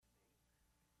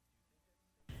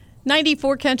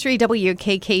94 Country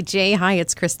WKKJ. Hi,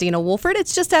 it's Christina Wolford.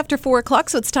 It's just after 4 o'clock,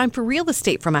 so it's time for Real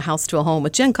Estate from a House to a Home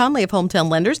with Jen Conley of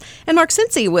Hometown Lenders and Mark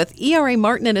Cincy with ERA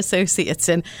Martin and Associates.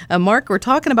 And Mark, we're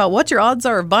talking about what your odds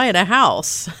are of buying a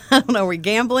house. I don't know, are we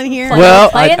gambling here?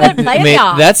 Well,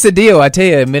 that's the deal. I tell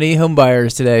you, many home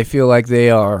buyers today feel like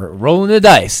they are rolling the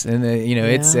dice, and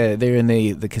it's they're in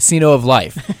the casino of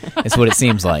life. It's what it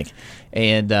seems like.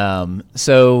 And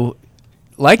so,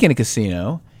 like in a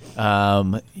casino,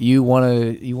 you want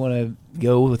to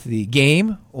go with the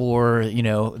game, or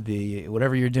the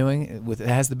whatever you're doing with it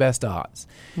has the best odds,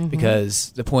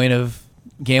 because the point of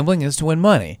gambling is to win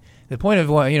money. The point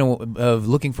of of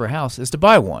looking for a house is to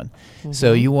buy one.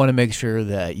 So you want to make sure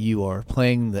that you are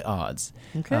playing the odds.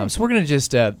 Okay. So we're going to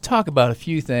just talk about a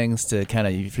few things to kind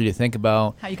of for you to think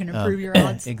about how you can improve your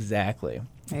odds. Exactly.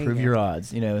 Improve your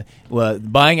odds. Well,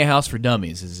 buying a house for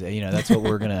dummies is that's what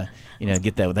we're gonna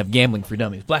get that with that gambling for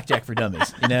dummies, blackjack for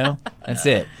dummies. That's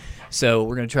it. So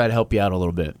we're gonna try to help you out a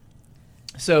little bit.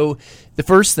 So the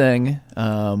first thing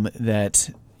that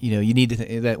you need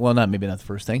to maybe not the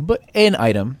first thing, but an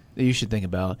item that you should think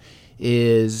about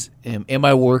is am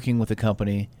I working with a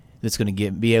company that's going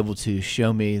to be able to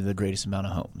show me the greatest amount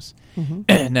of homes?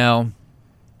 Now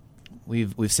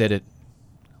we've said it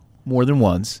more than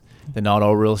once that not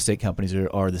all real estate companies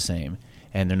are the same,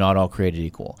 and they're not all created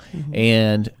equal.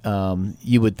 And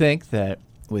you would think that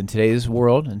in today's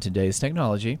world and today's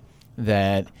technology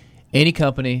that any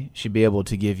company should be able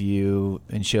to give you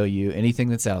and show you anything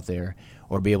that's out there,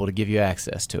 or be able to give you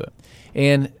access to it.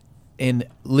 And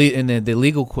the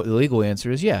legal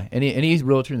answer is any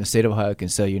realtor in the state of Ohio can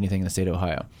sell you anything in the state of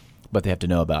Ohio, but they have to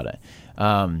know about it.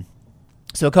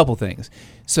 So a couple things.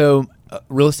 So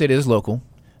real estate is local.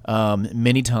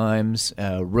 Many times,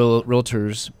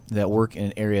 realtors that work in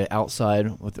an area outside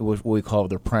what we call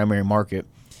their primary market,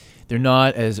 they're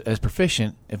not as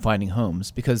proficient in finding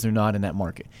homes because they're not in that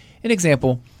market. An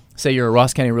example, say you're a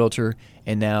Ross County realtor,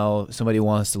 and now somebody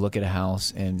wants to look at a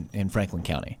house in Franklin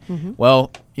County.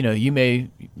 Well, you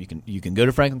can go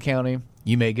to Franklin County.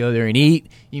 You may go there and eat.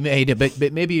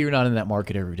 But maybe you're not in that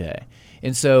market every day.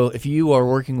 And so if you are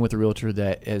working with a realtor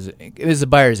that is a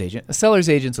buyer's agent, a seller's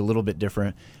agent's a little bit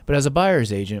different, but as a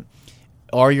buyer's agent,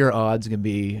 are your odds going to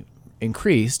be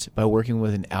increased by working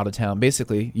with an out-of-town?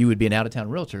 Basically, you would be an out-of-town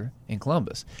realtor in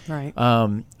Columbus. Right.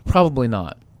 Probably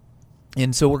not.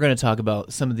 And so we're going to talk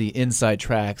about some of the inside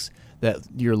tracks that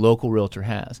your local realtor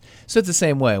has. So it's the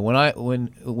same way.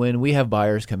 When we have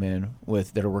buyers come in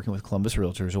that are working with Columbus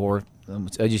realtors, or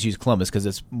I just use Columbus because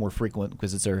it's more frequent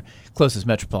because it's our closest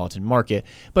metropolitan market.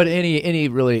 But any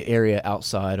really area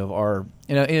outside of our,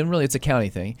 and really it's a county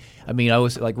thing. I mean, I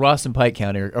was like Ross and Pike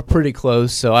County are pretty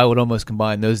close, so I would almost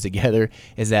combine those together.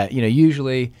 Is that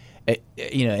usually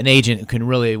an agent can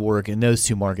really work in those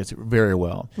two markets very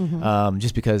well,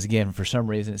 just because, again, for some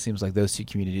reason, it seems like those two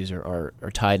communities are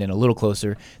tied in a little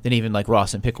closer than even like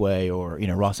Ross and Pickaway, or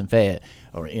Ross and Fayette,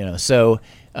 or so.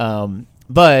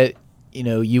 But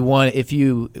you want if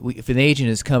an agent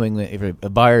is coming, if a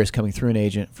buyer is coming through an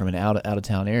agent from an out of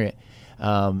town area,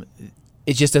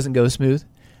 it just doesn't go smooth.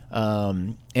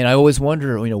 And I always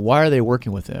wonder, why are they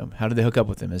working with them? How do they hook up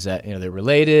with them? Is that, they're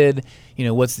related?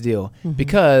 What's the deal?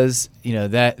 Because,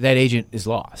 that agent is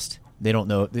lost. They don't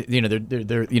know,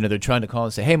 they're trying to call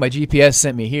and say, hey, my GPS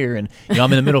sent me here, and,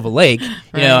 I'm in the middle of a lake.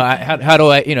 How do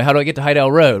I get to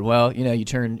Hydell Road? Well, you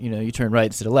turn right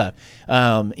instead of left.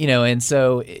 And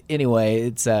so anyway,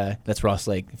 it's, that's Ross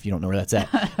Lake, if you don't know where that's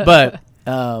at. But,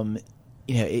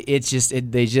 it's just,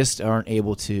 they just aren't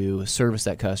able to service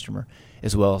that customer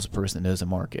as well as a person that knows the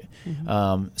market.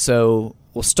 So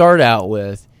we'll start out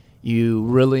with, you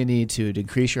really need to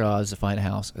increase your odds to find a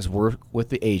house is work with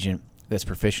the agent that's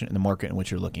proficient in the market in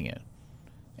which you're looking at.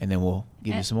 And then we'll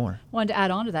give you some more. Wanted to add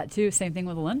on to that, too, same thing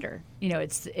with a lender.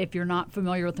 It's if you're not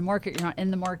familiar with the market, you're not in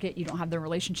the market, you don't have the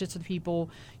relationships with people,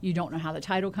 you don't know how the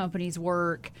title companies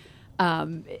work.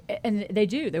 And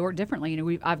they work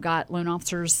differently. I've got loan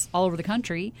officers all over the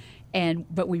country,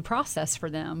 but we process for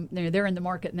them. They're in the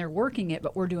market and they're working it,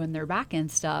 but we're doing their back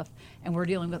end stuff, and we're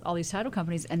dealing with all these title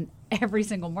companies and every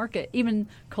single market, even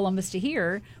Columbus to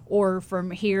here, or from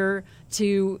here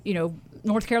to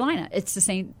North Carolina. It's the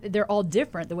same. They're all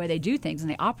different the way they do things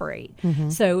and they operate.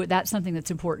 So that's something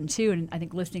that's important too. And I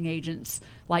think listing agents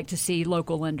like to see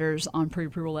local lenders on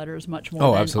pre-approval letters much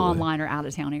more than online or out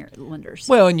of town lenders.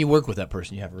 Well, and you work with that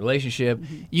person. You have a relationship.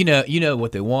 You know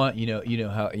what they want. You know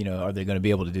how are they going to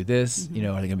be able to do this? Are they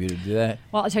going to be able to do that?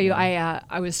 Well, I'll tell you,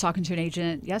 I was talking to an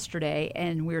agent yesterday,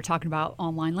 and we were talking about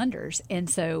online lenders, and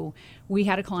so we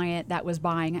had a client that was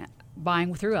buying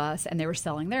buying through us and they were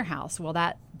selling their house. Well,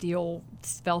 that deal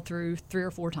fell through 3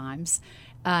 or 4 times.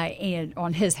 And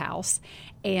on his house.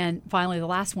 And finally, the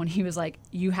last one, he was like,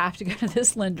 you have to go to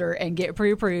this lender and get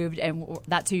pre-approved, and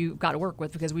that's who you got to work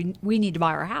with because we need to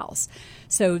buy our house.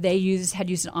 So they had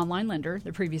used an online lender,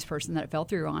 the previous person that it fell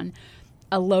through on,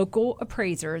 a local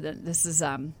appraiser. That this is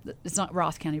it's not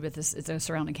Ross County, but it's a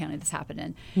surrounding county this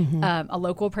happened in. A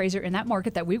local appraiser in that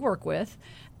market that we work with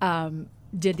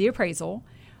did the appraisal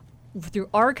through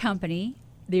our company.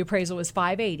 The appraisal was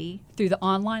 $580. Through the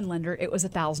online lender, it was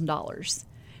 $1,000.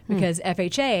 Because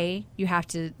FHA,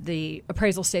 the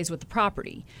appraisal stays with the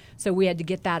property. So we had to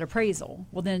get that appraisal.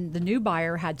 Well, then the new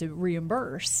buyer had to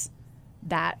reimburse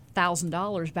that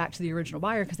 $1,000 back to the original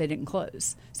buyer because they didn't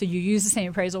close. So you use the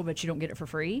same appraisal, but you don't get it for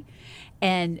free.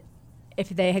 And if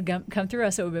they had come through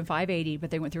us, it would have been $580,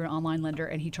 but they went through an online lender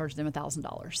and he charged them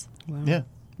 $1,000. Wow. Yeah.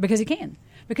 Because he can.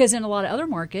 Because in a lot of other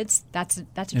markets, that's a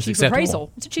cheap acceptable.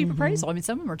 appraisal. It's a cheap appraisal. I mean,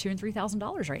 some of them are $2,000 and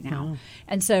 $3,000 right now.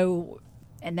 Wow.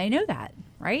 And they know that,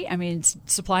 right? I mean, it's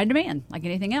supply and demand, like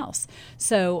anything else.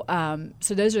 So,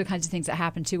 so those are the kinds of things that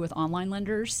happen too with online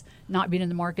lenders not being in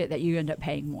the market, that you end up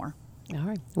paying more. All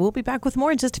right. We'll be back with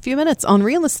more in just a few minutes on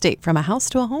Real Estate from a House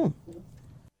to a Home.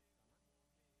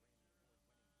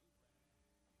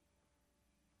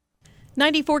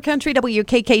 94 Country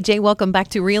WKKJ, welcome back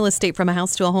to Real Estate from a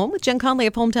House to a Home with Jen Conley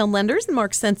of Hometown Lenders and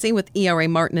Mark Sensi with ERA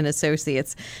Martin and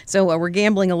Associates. So we're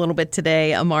gambling a little bit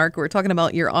today, Mark. We're talking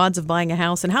about your odds of buying a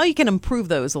house and how you can improve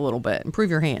those a little bit, improve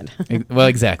your hand. Well,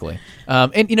 exactly.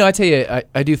 And, I tell you,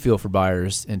 I do feel for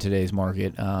buyers in today's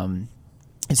market.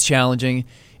 It's challenging.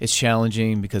 It's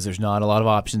challenging because there's not a lot of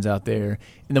options out there,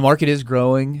 and the market is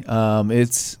growing.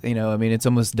 It's it's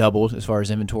almost doubled as far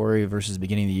as inventory versus the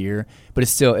beginning of the year, but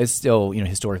it's still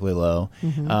historically low.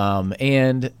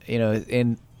 And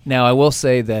now I will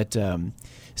say that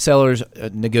sellers'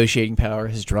 negotiating power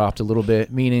has dropped a little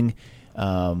bit, meaning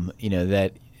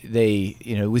that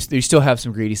we still have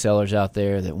some greedy sellers out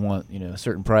there that want a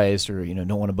certain price or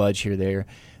don't want to budge here or there,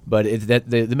 but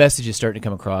the message is starting to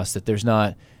come across that there's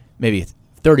not maybe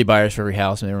 30 buyers for every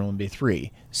house, and there will only be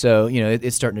 3. So,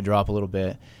 it's starting to drop a little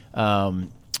bit.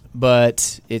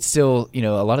 But it's still, a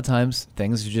lot of times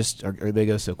things they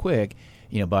go so quick,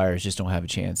 buyers just don't have a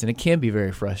chance. And it can be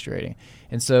very frustrating.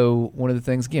 And so one of the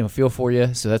things, again, I feel for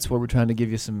you. So that's where we're trying to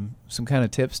give you some kind of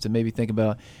tips to maybe think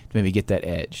about, to maybe get that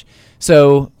edge.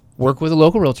 So work with a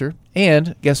local realtor.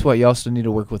 And guess what? You also need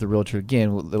to work with a realtor.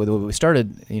 Again, what we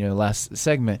started, last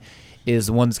segment is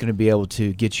the one that's going to be able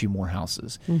to get you more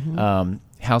houses.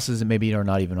 Houses that maybe are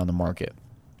not even on the market.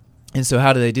 And so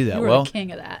how do they do that? You're the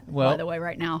king of that, by the way,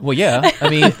 right now. Well, yeah.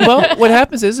 I mean, what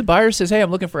happens is the buyer says, hey,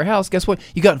 I'm looking for a house. Guess what?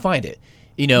 You got to find it.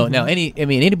 Now any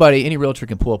realtor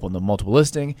can pull up on the multiple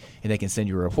listing and they can send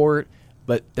you a report.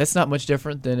 But that's not much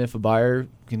different than if a buyer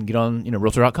can get on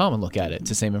Realtor.com and look at it. It's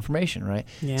the same information, right?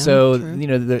 Yeah, so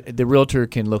true. The realtor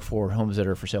can look for homes that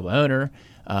are for sale by owner.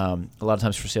 A lot of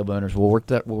times for sale by owners, we'll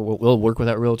work with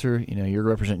that realtor. You're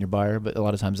representing your buyer, but a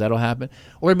lot of times that'll happen.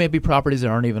 Or it may be properties that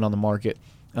aren't even on the market.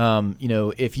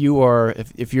 If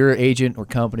your agent or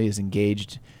company is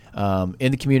engaged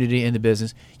in the community, in the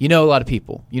business, a lot of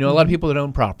people. A lot of people that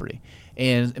own property,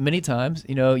 and many times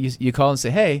you call and say,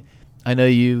 hey, I know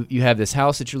you have this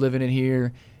house that you're living in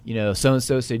here.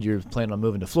 So-and-so said you're planning on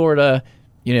moving to Florida.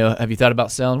 Have you thought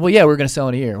about selling? Well, yeah, we're going to sell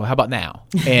in a year. Well, how about now?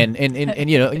 And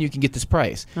you can get this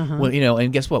price. Well,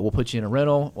 and guess what? We'll put you in a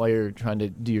rental while you're trying to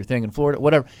do your thing in Florida,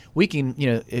 whatever. We can,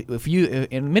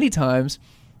 and many times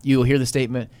you'll hear the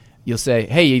statement, you'll say,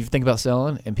 hey, you think about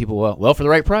selling? And people, well, for the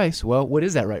right price. Well, what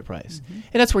is that right price?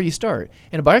 And that's where you start.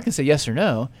 And a buyer can say yes or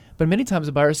no, but many times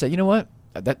a buyer say, you know what?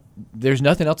 There's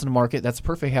nothing else in the market. That's a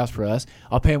perfect house for us.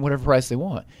 I'll pay them whatever price they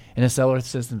want. And the seller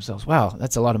says to themselves, wow,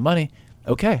 that's a lot of money.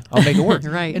 Okay, I'll make it work.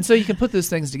 Right. And so you can put those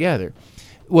things together.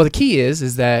 Well, the key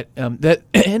is that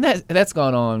that's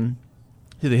gone on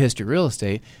through the history of real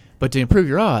estate. But to improve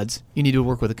your odds, you need to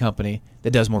work with a company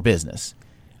that does more business.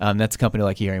 That's a company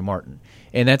like ERA Martin.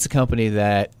 And that's a company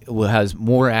that has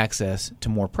more access to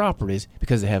more properties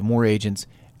because they have more agents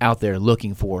out there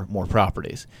looking for more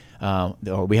properties.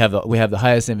 Or we have the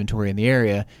highest inventory in the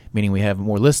area, meaning we have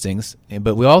more listings,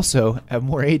 but we also have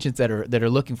more agents that are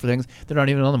looking for things that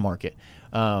aren't even on the market,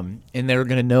 and they're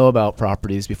going to know about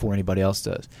properties before anybody else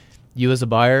does. You as a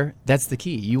buyer, that's the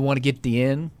key. You want to get the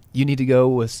in. You need to go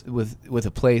with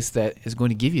a place that is going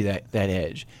to give you that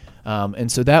edge,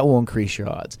 and so that will increase your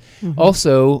odds.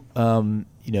 Also,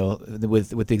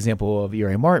 with the example of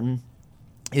ERA Martin,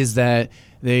 is that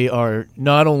they are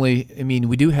not only. I mean,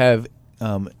 we do have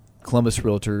Columbus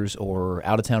realtors or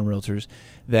out-of-town realtors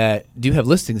that do have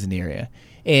listings in the area.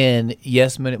 And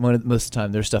yes, most of the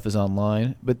time their stuff is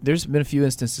online, but there's been a few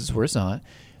instances where it's not.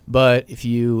 But if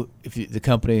the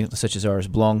company such as ours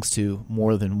belongs to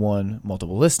more than one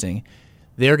multiple listing,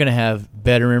 they're going to have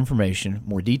better information,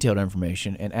 more detailed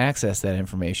information, and access that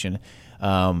information,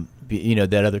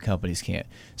 that other companies can't.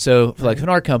 So, like in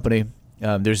our company,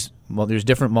 there's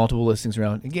different multiple listings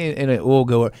around. Again, and it will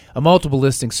go. A multiple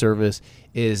listing service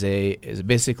is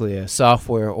basically a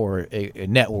software or a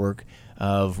network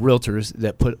of realtors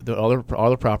that put all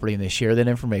their property, and they share that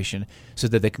information so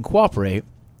that they can cooperate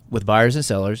with buyers and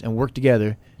sellers and work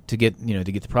together to get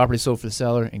the property sold for the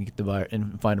seller and get the buyer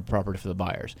and find a property for the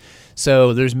buyers.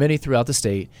 So there's many throughout the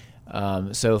state.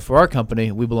 So for our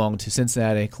company, we belong to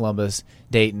Cincinnati, Columbus,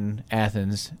 Dayton,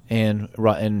 Athens, and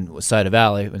Scioto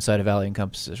Valley. And Scioto Valley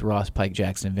encompasses Ross, Pike,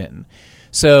 Jackson, and Vinton.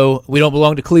 So we don't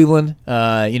belong to Cleveland,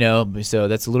 so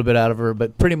that's a little bit out of her.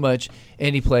 But pretty much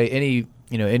any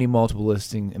multiple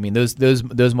listing. I mean, those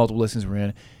multiple listings we're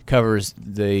in covers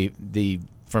the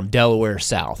from Delaware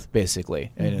south, basically,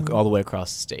 and all the way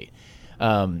across the state.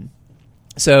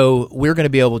 So we're going to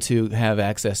be able to have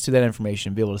access to that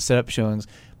information, be able to set up showings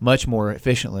much more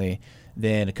efficiently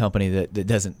than a company that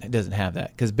doesn't have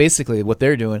that. Because basically what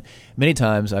they're doing, many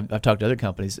times I've talked to other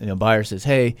companies, buyer says,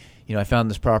 hey, I found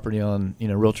this property on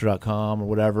Realtor.com or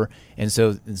whatever, and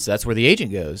so that's where the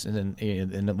agent goes, and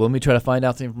then let me try to find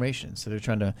out the information. So they're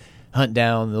trying to hunt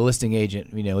down the listing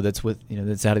agent,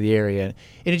 that's out of the area,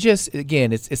 and it just,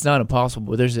 again, it's not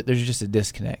impossible, but there's just a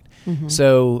disconnect. Mm-hmm.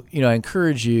 So I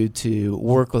encourage you to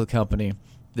work with a company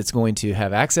that's going to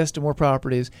have access to more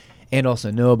properties and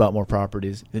also know about more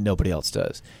properties that nobody else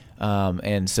does.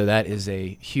 And so that is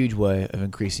a huge way of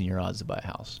increasing your odds to buy a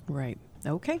house. Right.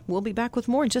 Okay. We'll be back with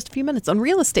more in just a few minutes on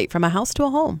Real Estate from a House to a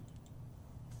Home.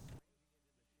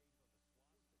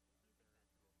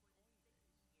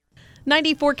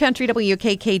 94 Country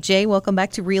WKKJ. Welcome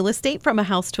back to Real Estate from a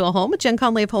House to a Home with Jen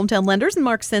Conley of Hometown Lenders and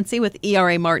Mark Sensi with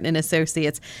ERA Martin and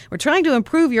Associates. We're trying to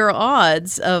improve your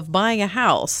odds of buying a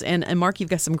house. And Mark, you've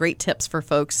got some great tips for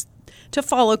folks to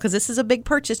follow because this is a big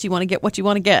purchase. You want to get what you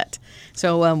want to get.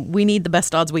 So we need the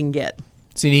best odds we can get.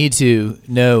 So you need to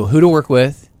know who to work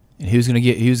with and who's going to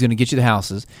get you the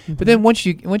houses. Mm-hmm. But then once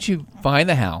you find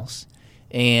the house,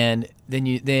 and then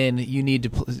you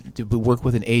need to work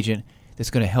with an agent that's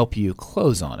going to help you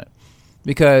close on it.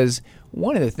 Because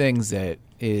one of the things that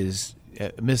is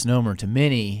a misnomer to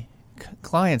many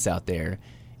clients out there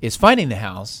is finding the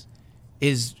house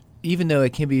is, even though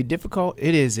it can be difficult,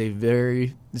 it's the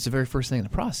very first thing in the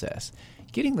process.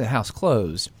 Getting the house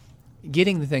closed,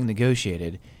 getting the thing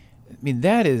negotiated, I mean,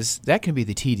 that can be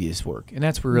the tedious work, and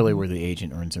that's really where the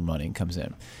agent earns their money and comes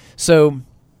in. So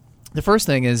the first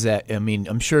thing is that,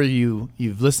 I'm sure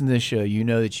you've listened to this show. You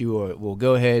know that you will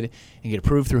go ahead and get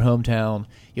approved through Hometown.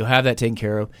 You'll have that taken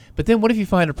care of. But then what if you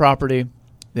find a property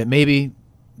that maybe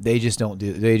they just don't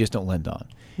lend on?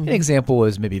 Mm-hmm. An example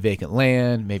is maybe vacant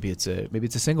land. Maybe it's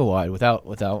a single wide without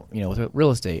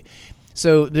real estate.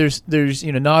 So there's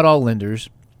not all lenders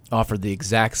offer the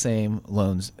exact same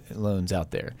loans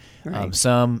out there. Right.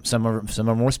 Some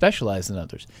are more specialized than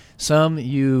others.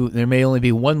 There may only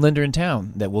be one lender in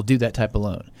town that will do that type of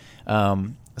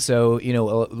loan. So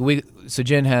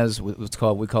Jen has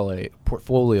we call a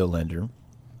portfolio lender,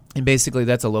 and basically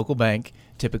that's a local bank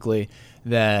typically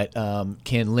that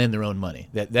can lend their own money.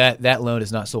 That loan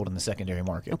is not sold in the secondary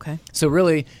market. Okay. So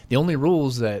really, the only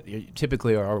rules that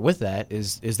typically are with that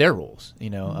is their rules. They're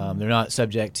not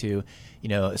subject to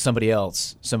somebody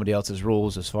else's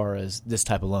rules as far as this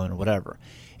type of loan or whatever.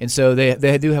 And so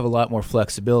they do have a lot more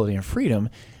flexibility and freedom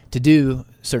to do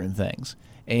certain things.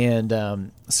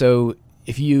 And so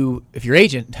if your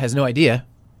agent has no idea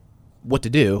what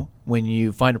to do when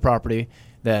you find a property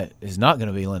that is not going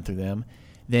to be lent through them,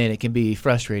 then it can be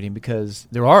frustrating because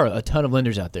there are a ton of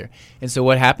lenders out there. And so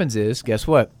what happens is, guess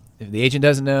what? If the agent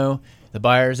doesn't know, the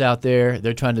buyer's out there,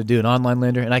 they're trying to do an online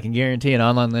lender, and I can guarantee an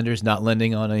online lender is not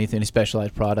lending on any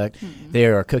specialized product. Mm-hmm. They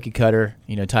are a cookie cutter,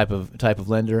 type of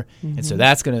lender. Mm-hmm. And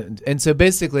so so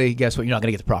basically, guess what? You're not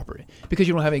going to get the property because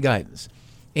you don't have any guidance.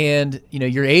 And,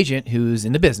 your agent who's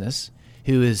in the business,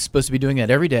 who is supposed to be doing that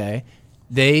every day,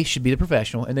 they should be the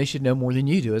professional, and they should know more than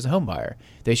you do as a home buyer.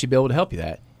 They should be able to help you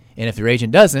that. And if your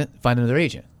agent doesn't, find another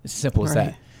agent. It's as simple as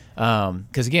that.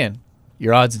 Because, again,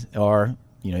 your odds are,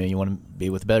 you want to be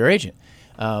with a better agent.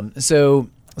 So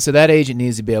that agent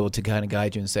needs to be able to kind of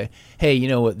guide you and say, hey, you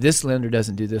know what, this lender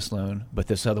doesn't do this loan, but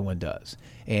this other one does.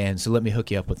 And so let me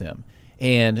hook you up with them.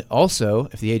 And also,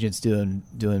 if the agent's doing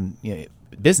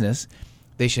business,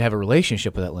 they should have a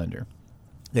relationship with that lender.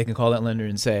 They can call that lender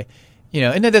and say,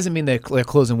 And that doesn't mean they're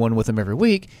closing one with them every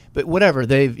week, but whatever,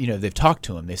 they've talked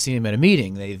to them, they've seen them at a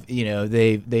meeting,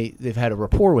 they've had a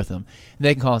rapport with them, and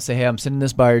they can call and say, hey, I'm sending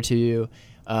this buyer to you,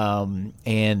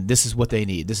 and this is what they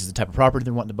need. This is the type of property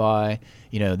they're wanting to buy.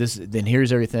 Then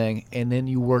here's everything, and then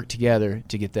you work together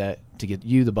to get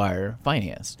you, the buyer,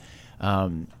 financed.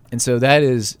 And so that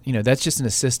is, that's just an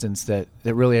assistance that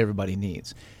really everybody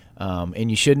needs. And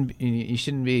you shouldn't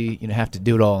be, have to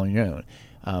do it all on your own.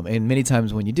 And many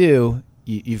times when you do,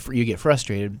 you get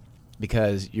frustrated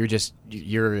because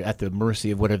you're at the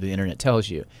mercy of whatever the internet tells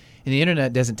you. And the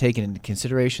internet doesn't take into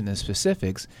consideration the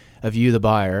specifics of you, the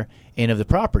buyer, and of the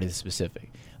property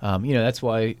specific. That's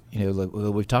why, like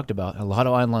we've talked about, a lot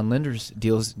of online lenders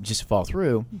deals just fall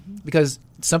through because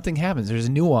something happens. There's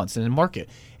a nuance in the market,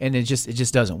 and it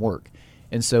just doesn't work.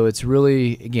 And so it's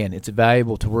really, again, it's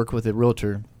valuable to work with a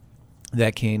realtor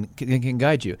that can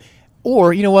guide you.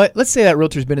 Or, you know what, let's say that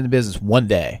realtor's been in the business one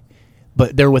day,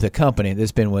 but they're with a company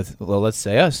that's been with, well, let's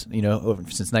say us, since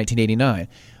 1989.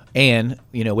 And,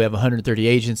 we have 130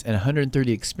 agents and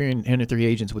 130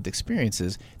 agents with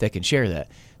experiences that can share that.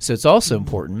 So it's also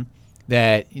important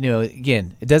that,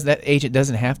 again, that agent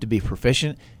doesn't have to be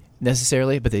proficient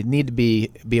necessarily, but they need to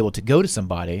be able to go to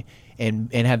somebody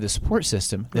and have the support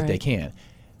system that they can.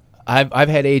 I've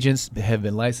had agents that have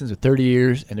been licensed with 30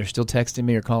 years, and they're still texting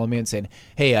me or calling me and saying,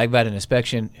 hey, I've got an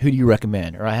inspection. Who do you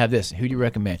recommend? Or I have this. Who do you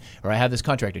recommend? Or I have this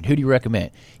contractor. Who do you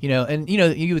recommend? You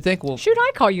would think, well, should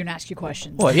I call you and ask you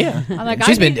questions? Well, yeah. I'm like,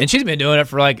 she's been doing it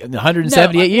for like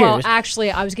 178 years. Well,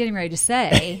 actually, I was getting ready to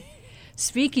say,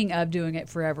 speaking of doing it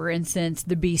forever, and since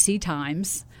the BC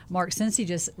times, Mark Cincy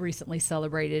just recently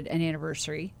celebrated an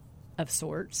anniversary of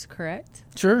sorts, correct?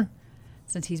 Sure.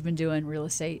 Since he's been doing real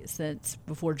estate since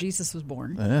before Jesus was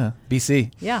born. Yeah,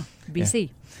 BC. Yeah, BC.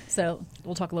 Yeah. So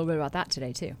we'll talk a little bit about that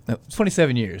today, too.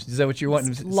 27 years. Is that what you're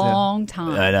wanting to say? Long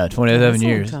time. I know, 27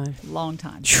 years. Long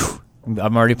time.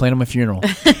 I'm already planning my funeral.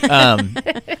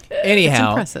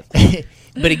 Anyhow. That's impressive.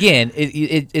 But again,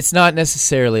 it's not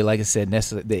necessarily, like I said,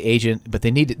 the agent, but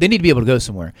they need to be able to go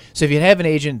somewhere. So if you have an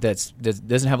agent that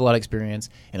doesn't have a lot of experience,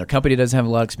 and their company doesn't have a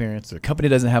lot of experience, their company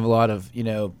doesn't have a lot of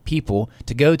people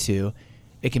to go to,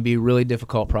 it can be a really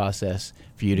difficult process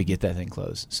for you to get that thing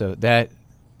closed. So I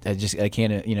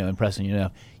can't impress on you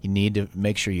enough. You need to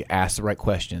make sure you ask the right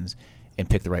questions and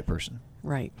pick the right person.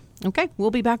 Right. Okay, we'll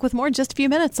be back with more in just a few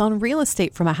minutes on real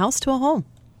estate from a house to a home.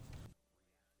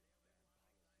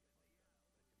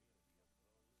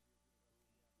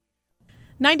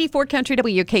 94 Country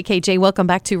WKKJ. Welcome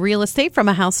back to Real Estate from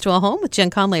a House to a Home with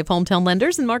Jen Conley of Hometown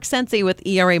Lenders and Mark Cincy with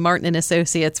ERA Martin and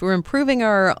Associates. We're improving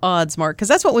our odds, Mark, because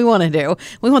that's what we want to do.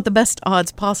 We want the best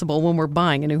odds possible when we're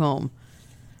buying a new home.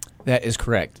 That is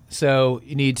correct. So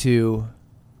you need to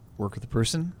work with the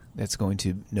person that's going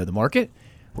to know the market,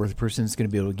 work with the person that's going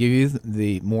to be able to give you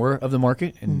the more of the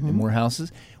market and more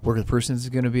houses, work with the person that's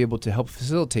going to be able to help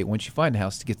facilitate once you find a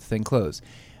house to get the thing closed.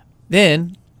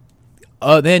 Then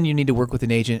you need to work with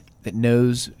an agent that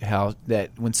knows how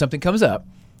that when something comes up,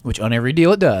 which on every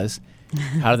deal it does,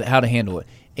 how to handle it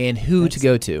and who to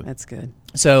go to. That's good.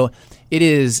 So it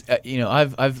is.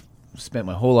 I've spent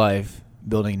my whole life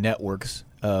building networks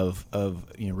of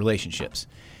relationships,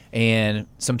 and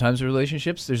sometimes the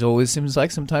relationships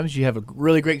sometimes you have a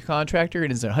really great contractor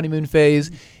and it's their honeymoon phase,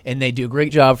 and they do a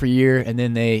great job for a year, and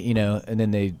then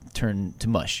they turn to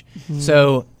mush.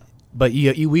 So. But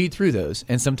you weed through those,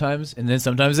 and sometimes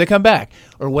they come back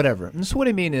or whatever. And so what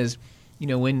I mean is,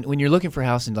 when you're looking for a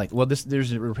house and like, well,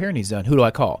 there's a repair needs done, who do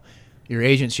I call? Your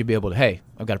agent should be able to, hey,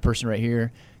 I've got a person right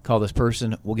here. Call this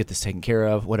person. We'll get this taken care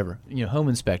of. Whatever. Home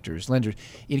inspectors, lenders.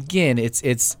 Again,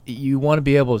 it's you want to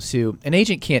be able to. An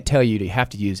agent can't tell you to have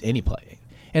to use any play.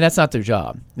 And that's not their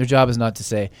job. Their job is not to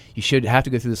say, you should have to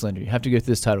go through this lender. You have to go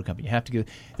through this title company. You have to go.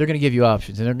 They're going to give you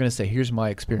options, and they're going to say, here's my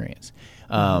experience.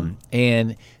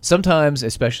 And sometimes,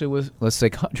 especially with, let's say,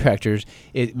 contractors,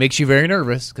 it makes you very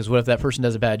nervous because what if that person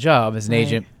does a bad job as an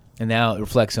agent, and now it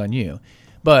reflects on you.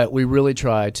 But we really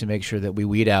try to make sure that we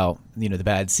weed out, the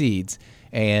bad seeds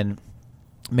and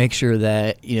make sure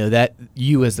that, that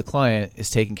you as the client is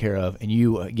taken care of and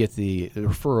you get the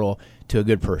referral to a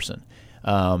good person.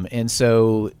 And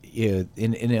so,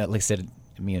 like I said,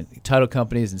 title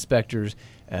companies, inspectors,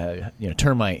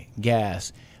 termite,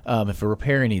 gas, if a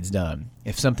repair needs done,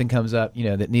 if something comes up,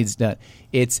 that needs done,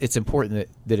 it's important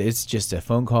that it's just a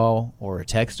phone call or a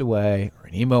text away or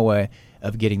an email away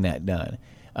of getting that done.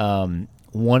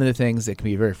 One of the things that can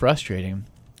be very frustrating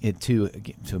to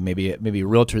maybe a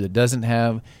realtor that doesn't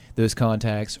have those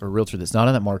contacts or a realtor that's not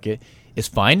on that market is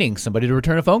finding somebody to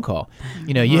return a phone call.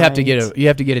 You have to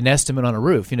get an estimate on a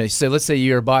roof. So let's say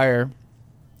you're a buyer,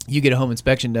 you get a home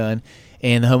inspection done,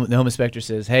 and the home inspector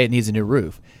says, hey, it needs a new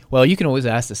roof. Well, you can always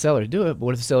ask the seller to do it, but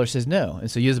what if the seller says no? And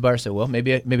so you as a buyer say, well,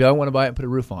 maybe I want to buy it and put a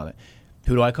roof on it.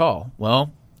 Who do I call?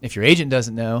 Well, if your agent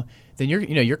doesn't know, then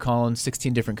you're calling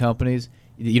 16 different companies.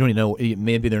 You don't even know.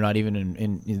 Maybe they're not even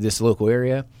in this local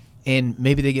area, and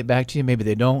maybe they get back to you. Maybe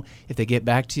they don't. If they get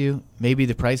back to you, maybe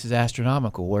the price is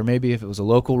astronomical. Or maybe if it was a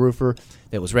local roofer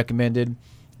that was recommended,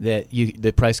 that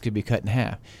the price could be cut in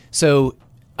half. So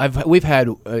we've had.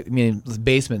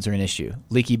 Basements are an issue.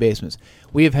 Leaky basements.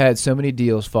 We have had so many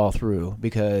deals fall through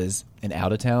because an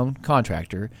out of town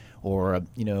contractor or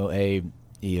a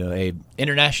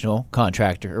international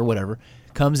contractor or whatever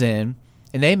comes in,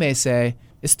 and they may say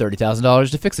it's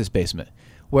 $30,000 to fix this basement,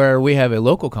 where we have a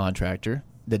local contractor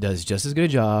that does just as good a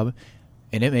job,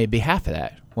 and it may be half of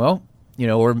that. Well,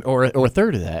 or a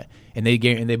third of that, and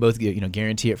they both get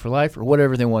guarantee it for life or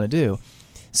whatever they want to do.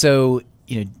 So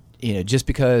just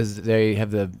because they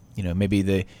have the maybe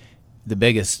the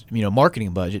biggest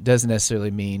marketing budget doesn't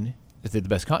necessarily mean that they're the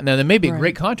best. Now they may be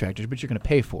great contractors, but you're going to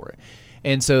pay for it.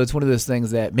 And so it's one of those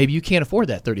things that maybe you can't afford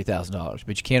that $30,000,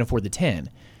 but you can't afford the 10.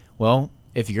 Well,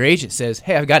 if your agent says,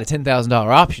 hey, I've got a $10,000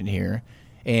 option here,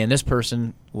 and this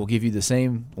person will give you the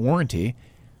same warranty,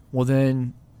 well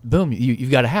then, boom,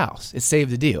 you've got a house. It saved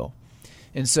the deal.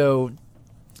 And so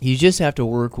you just have to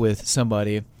work with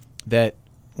somebody that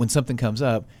when something comes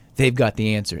up, they've got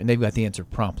the answer, and they've got the answer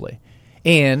promptly.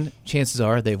 And chances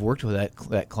are they've worked with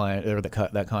that client or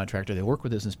that contractor. They work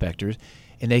with those inspectors,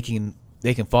 and they can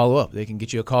follow up. They can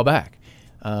get you a call back.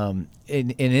 And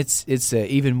it's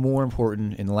even more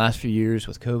important in the last few years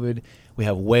with COVID. We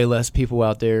have way less people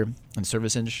out there in the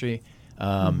service industry,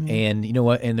 and you know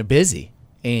what? And they're busy.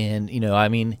 And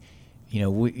even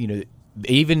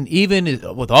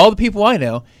with all the people I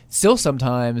know, still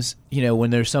sometimes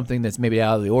when there's something that's maybe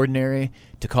out of the ordinary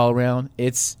to call around,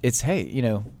 it's hey,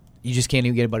 you just can't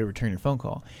even get anybody to return your phone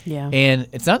call. Yeah. And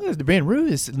it's not that they're being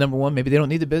rude. It's number one, maybe they don't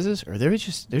need the business, or they're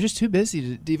just too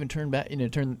busy to even turn back,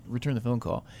 return the phone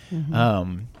call.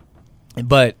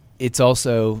 But it's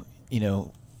also,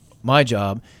 my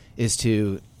job is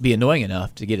to be annoying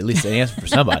enough to get at least an answer for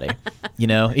somebody.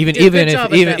 Even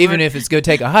if it's go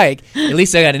take a hike, at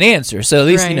least I got an answer. So at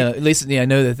least I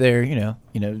know that they're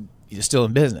you're still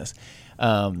in business.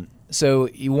 So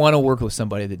you want to work with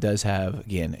somebody that does have,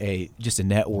 again, just a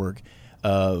network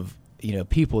of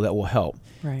people that will help.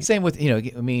 Right. Same with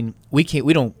we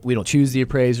don't choose the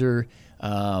appraiser,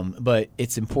 but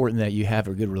it's important that you have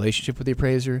a good relationship with the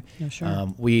appraiser. Yeah,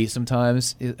 sure. We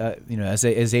sometimes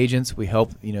as agents we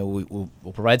help. We'll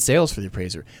provide sales for the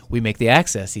appraiser. We make the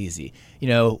access easy.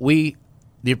 The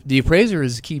appraiser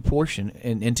is a key portion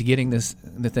into getting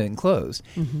the thing closed,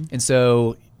 and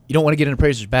so. You don't want to get an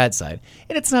appraiser's bad side.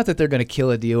 And it's not that they're going to kill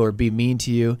a deal or be mean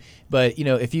to you, but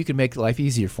if you can make life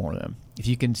easier for them, if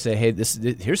you can say, hey,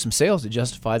 here's some sales to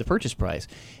justify the purchase price.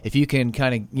 If you can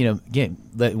kind of, again,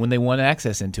 when they want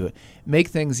access into it, make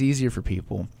things easier for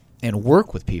people and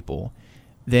work with people,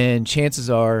 then chances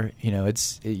are,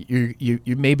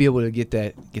 you may be able to get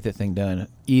that thing done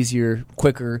easier,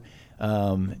 quicker,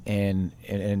 and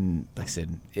like I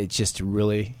said, it's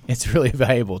really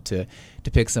valuable to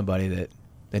pick somebody that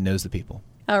knows the people.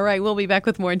 All right, we'll be back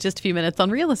with more in just a few minutes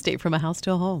on Real Estate from a House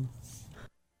to a Home.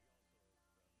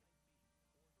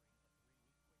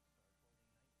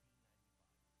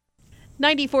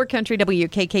 94 Country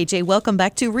WKKJ. Welcome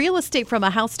back to Real Estate from a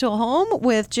House to a Home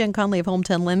with Jen Conley of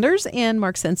Hometown Lenders and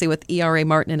Mark Sensi with ERA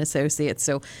Martin and Associates.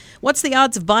 So what's the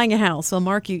odds of buying a house? Well,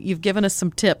 Mark, you've given us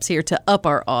some tips here to up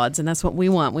our odds, and that's what we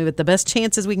want. We want the best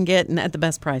chances we can get and at the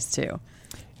best price, too.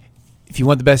 If you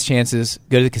want the best chances,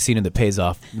 go to the casino that pays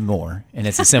off more, and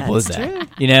it's as simple as that.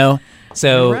 True.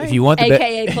 So if you want the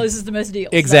AKA closes the most deals.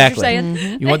 Exactly.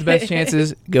 You want the best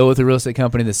chances, go with the real estate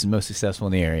company that's the most successful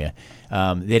in the area.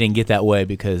 They didn't get that way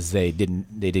because they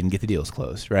didn't get the deals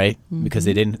closed, right? Because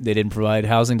they didn't provide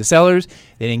housing to sellers,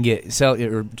 they didn't get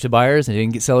to buyers, and they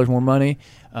didn't get sellers more money.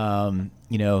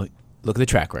 Look at the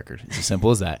track record. It's as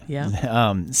simple as that.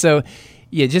 Yeah.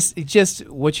 Just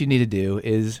what you need to do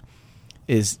is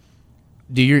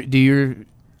do your due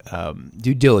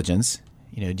diligence.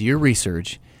 Do your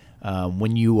research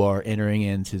when you are entering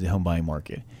into the home buying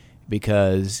market,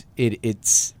 because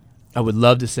it's. I would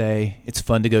love to say it's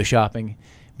fun to go shopping,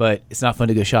 but it's not fun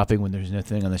to go shopping when there's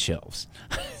nothing on the shelves.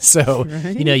 So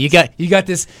right. You got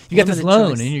this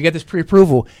loan and you got this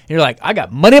pre-approval, and you're like, I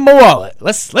got money in my wallet.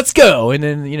 Let's go. And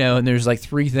then and there's like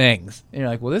three things, and you're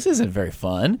like, well, this isn't very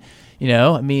fun.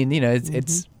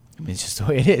 It's just the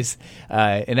way it is,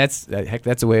 and that's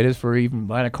the way it is for even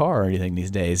buying a car or anything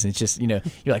these days. It's just you're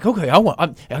like, okay, I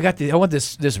want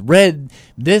this red,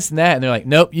 this and that, and they're like,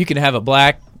 nope, you can have a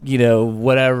black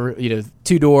whatever,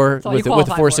 2-door with a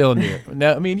 4-cylinder.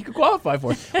 No, I mean, you can qualify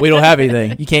for it. We don't have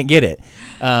anything. You can't get it.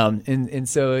 And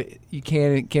so you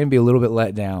can be a little bit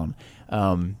let down.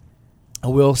 I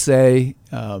will say,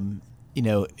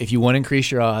 if you want to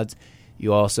increase your odds,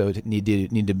 you also need to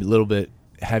a little bit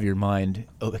have your mind,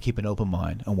 keep an open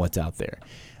mind on what's out there.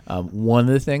 One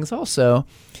of the things also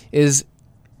is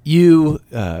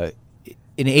an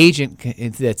agent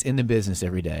that's in the business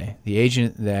every day, the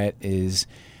agent that is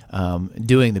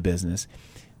doing the business,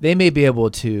 they may be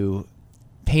able to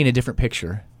paint a different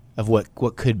picture of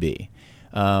what could be.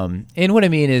 And what I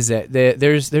mean is that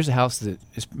there's a house that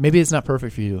maybe it's not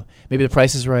perfect for you. Maybe the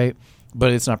price is right,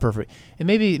 but it's not perfect. And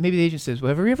maybe the agent says, well,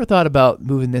 have you ever thought about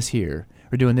moving this here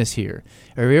or doing this here?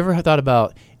 Or have you ever thought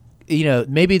about,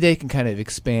 maybe they can kind of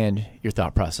expand your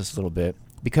thought process a little bit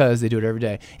because they do it every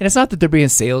day. And it's not that they're being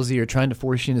salesy or trying to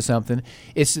force you into something.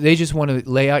 They just want to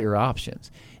lay out your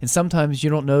options. And sometimes you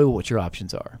don't know what your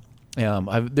options are.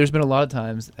 There's been a lot of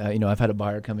times, I've had a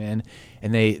buyer come in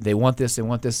and they want this, they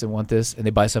want this, they want this, and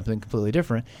they buy something completely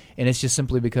different. And it's just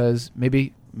simply because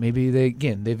maybe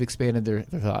they've expanded their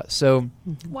thoughts. So,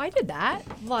 well, I did that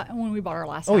when we bought our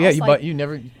last house. Oh yeah,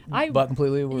 I bought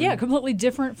completely. Yeah, completely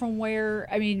different from where.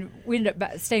 I mean, we ended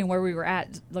up staying where we were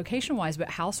at location wise, but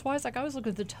house wise, I was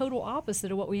looking at the total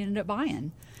opposite of what we ended up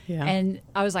buying. Yeah. And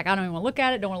I was like, I don't even want to look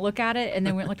at it. Don't want to look at it. And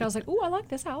then we went and looked. I was like, ooh, I like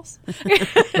this house.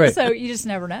 Right. So you just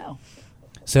never know.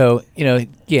 So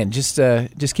again, just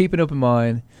keep an open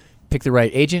mind. Pick the right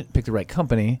agent. Pick the right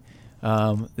company.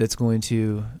 That's going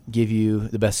to give you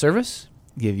the best service,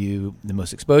 give you the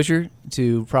most exposure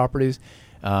to properties.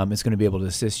 It's going to be able to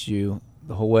assist you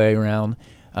the whole way around,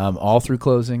 all through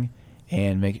closing,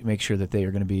 and make sure that they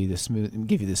are going to be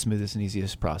give you the smoothest and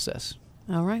easiest process.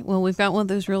 All right. Well, we've got one of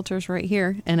those realtors right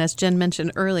here, and as Jen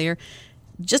mentioned earlier,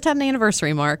 just had an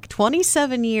anniversary mark,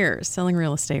 27 years selling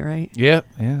real estate, right? Yeah.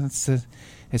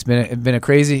 It's been a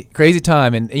crazy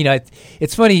time, and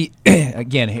it's funny.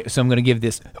 Again, so I'm going to give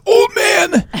this old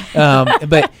man,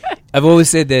 but I've always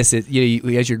said this: as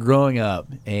you're growing up,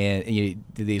 and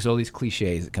there's all these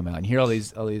cliches that come out, and you hear all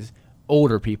these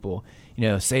older people,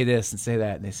 say this and say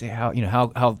that, and they say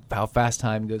how fast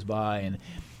time goes by, and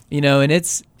and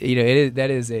it's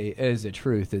that is a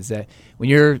truth. Is that when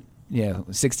you're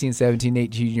 16, 17,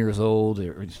 18 years old,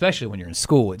 or especially when you're in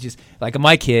school, it just like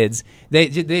my kids, they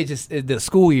just the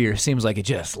school year seems like it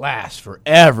just lasts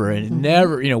forever and it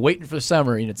never, waiting for the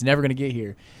summer, it's never going to get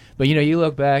here. But you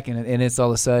look back and it's all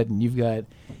of a sudden you've got,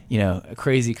 a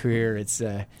crazy career. It's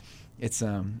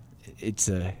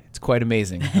quite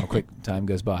amazing how quick time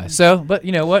goes by. So, but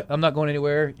you know what? I'm not going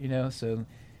anywhere. So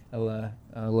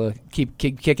I'll keep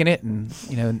kicking it, and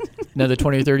another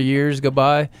 20 or 30 years go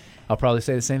by. I'll probably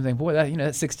say the same thing. Boy,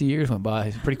 that 60 years went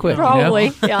by pretty quick.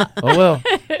 Probably, yeah. Oh, well.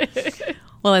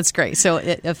 Well, that's great. So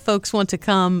if folks want to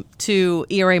come to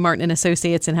ERA Martin &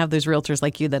 Associates and have those realtors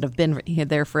like you that have been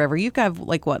there forever, you've got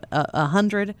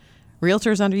 100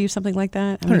 realtors under you, something like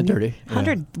that? 130.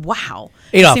 100. Yeah. Wow.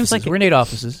 8 offices. We're in 8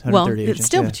 offices. Well, agents,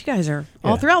 still, but you guys are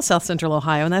all throughout South Central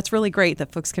Ohio, and that's really great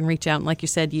that folks can reach out. And like you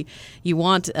said, you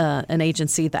want an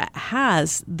agency that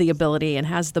has the ability and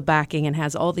has the backing and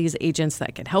has all these agents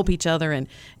that can help each other, and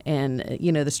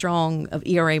the strong of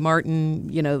ERA Martin,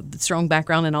 the strong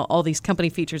background and all these company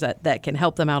features that can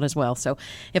help them out as well. So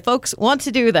if folks want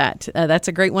to do that, that's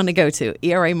a great one to go to,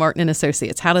 ERA Martin &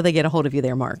 Associates. How do they get a hold of you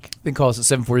there, Mark? You can call us at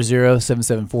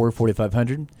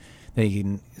 740-774-4500. Then you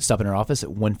can stop in our office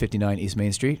at 159 East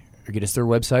Main Street or get us their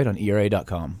website on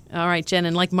ERA.com. All right, Jen.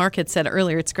 And like Mark had said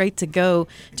earlier, it's great to go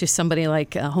to somebody like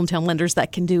Hometown Lenders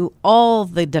that can do all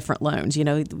the different loans.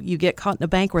 You get caught in a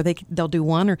bank where they'll do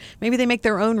one, or maybe they make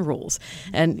their own rules.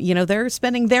 And, they're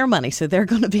spending their money, so they're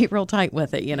going to be real tight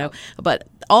with it, But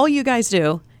all you guys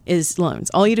do is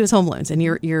loans. All you do is home loans, and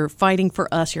you're fighting for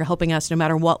us. You're helping us no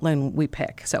matter what loan we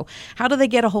pick. So how do they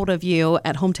get a hold of you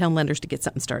at Hometown Lenders to get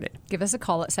something started? Give us a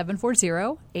call at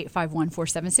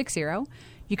 740-851-4760.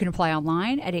 You can apply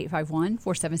online at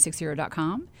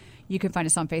 851-4760.com. You can find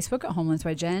us on Facebook at Home Loans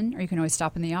by Jen, or you can always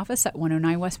stop in the office at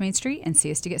 109 West Main Street and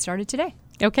see us to get started today.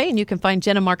 Okay, and you can find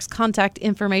Jen and Mark's contact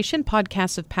information,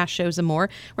 podcasts of past shows, and more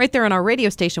right there on our radio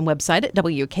station website at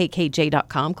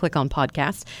WKKJ.com. Click on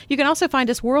podcasts. You can also find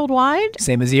us worldwide.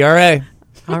 Same as ERA.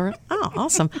 All right. Oh,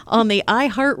 awesome. On the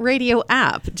iHeartRadio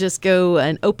app. Just go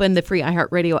and open the free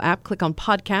iHeartRadio app, click on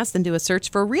podcast, and do a search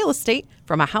for real estate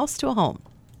from a house to a home.